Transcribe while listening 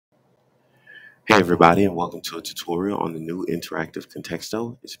Hey everybody, and welcome to a tutorial on the new interactive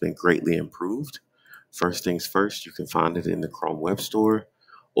Contexto. It's been greatly improved. First things first, you can find it in the Chrome Web Store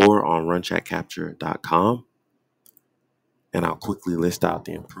or on runchatcapture.com. And I'll quickly list out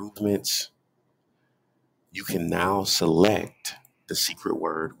the improvements. You can now select the secret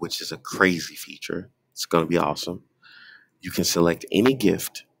word, which is a crazy feature. It's going to be awesome. You can select any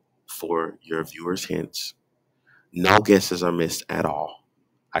gift for your viewers' hints. No guesses are missed at all.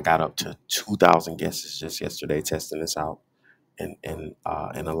 I got up to 2,000 guesses just yesterday testing this out. And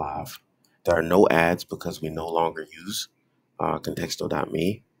alive. There are no ads because we no longer use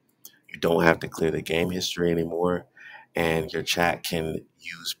Contexto.me. You don't have to clear the game history anymore, and your chat can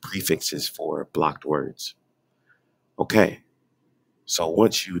use prefixes for blocked words. Okay, so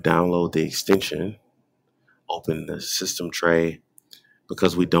once you download the extension, open the system tray.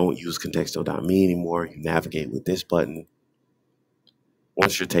 Because we don't use Contexto.me anymore, you navigate with this button.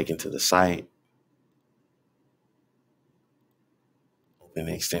 Once you're taken to the site, open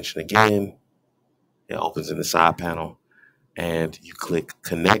the extension again. It opens in the side panel, and you click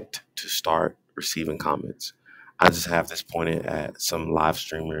connect to start receiving comments. I just have this pointed at some live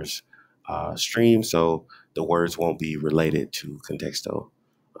streamers stream, so the words won't be related to Contexto.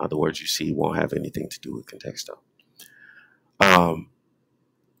 The words you see won't have anything to do with Contexto.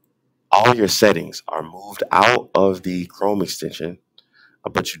 All your settings are moved out of the Chrome extension,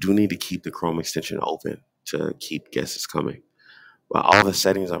 but you do need to keep the Chrome extension open to keep guesses coming. But all the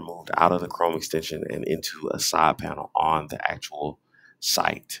settings are moved out of the Chrome extension and into a side panel on the actual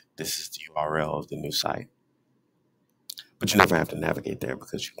site. This is the URL of the new site. But you never have to navigate there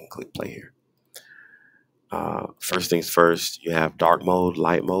because you can click play here. First things first, you have dark mode,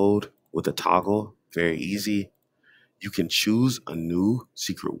 light mode with a toggle. Very easy. You can choose a new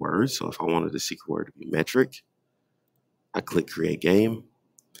secret word. So if I wanted the secret word to be metric, I click create game,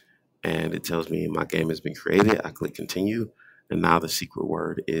 and it tells me my game has been created. I click continue, and now the secret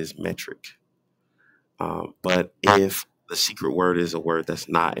word is metric. But if the secret word is a word that's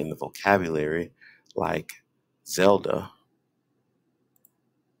not in the vocabulary, like Zelda,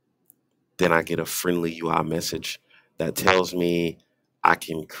 then I get a friendly UI message that tells me I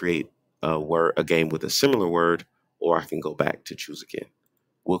can create a game with a similar word, or I can go back to choose again.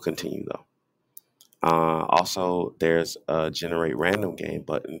 We'll continue though. Also, there's a generate random game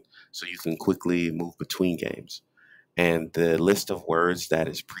button, so you can quickly move between games. And the list of words that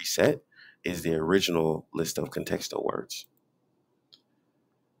is preset is the original list of Contexto words.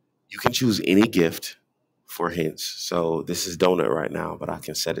 You can choose any gift for hints. So this is donut right now, but I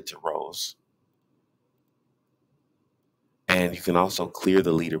can set it to rose. And you can also clear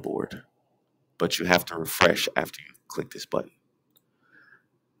the leaderboard, but you have to refresh after you click this button.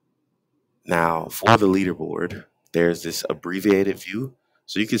 Now, for the leaderboard, there's this abbreviated view.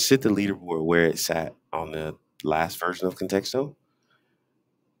 So you can set the leaderboard where it sat on the last version of Contexto,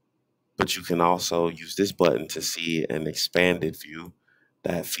 but you can also use this button to see an expanded view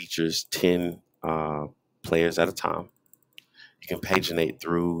that features 10 players at a time. You can paginate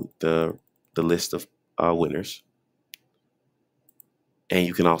through the list of winners, and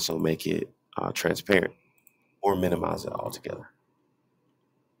you can also make it transparent or minimize it altogether.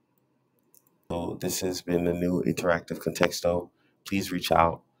 So this has been the new interactive Contexto. Please reach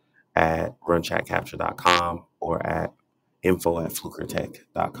out at runchatcapture.com or at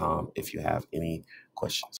info@flukertech.com if you have any questions.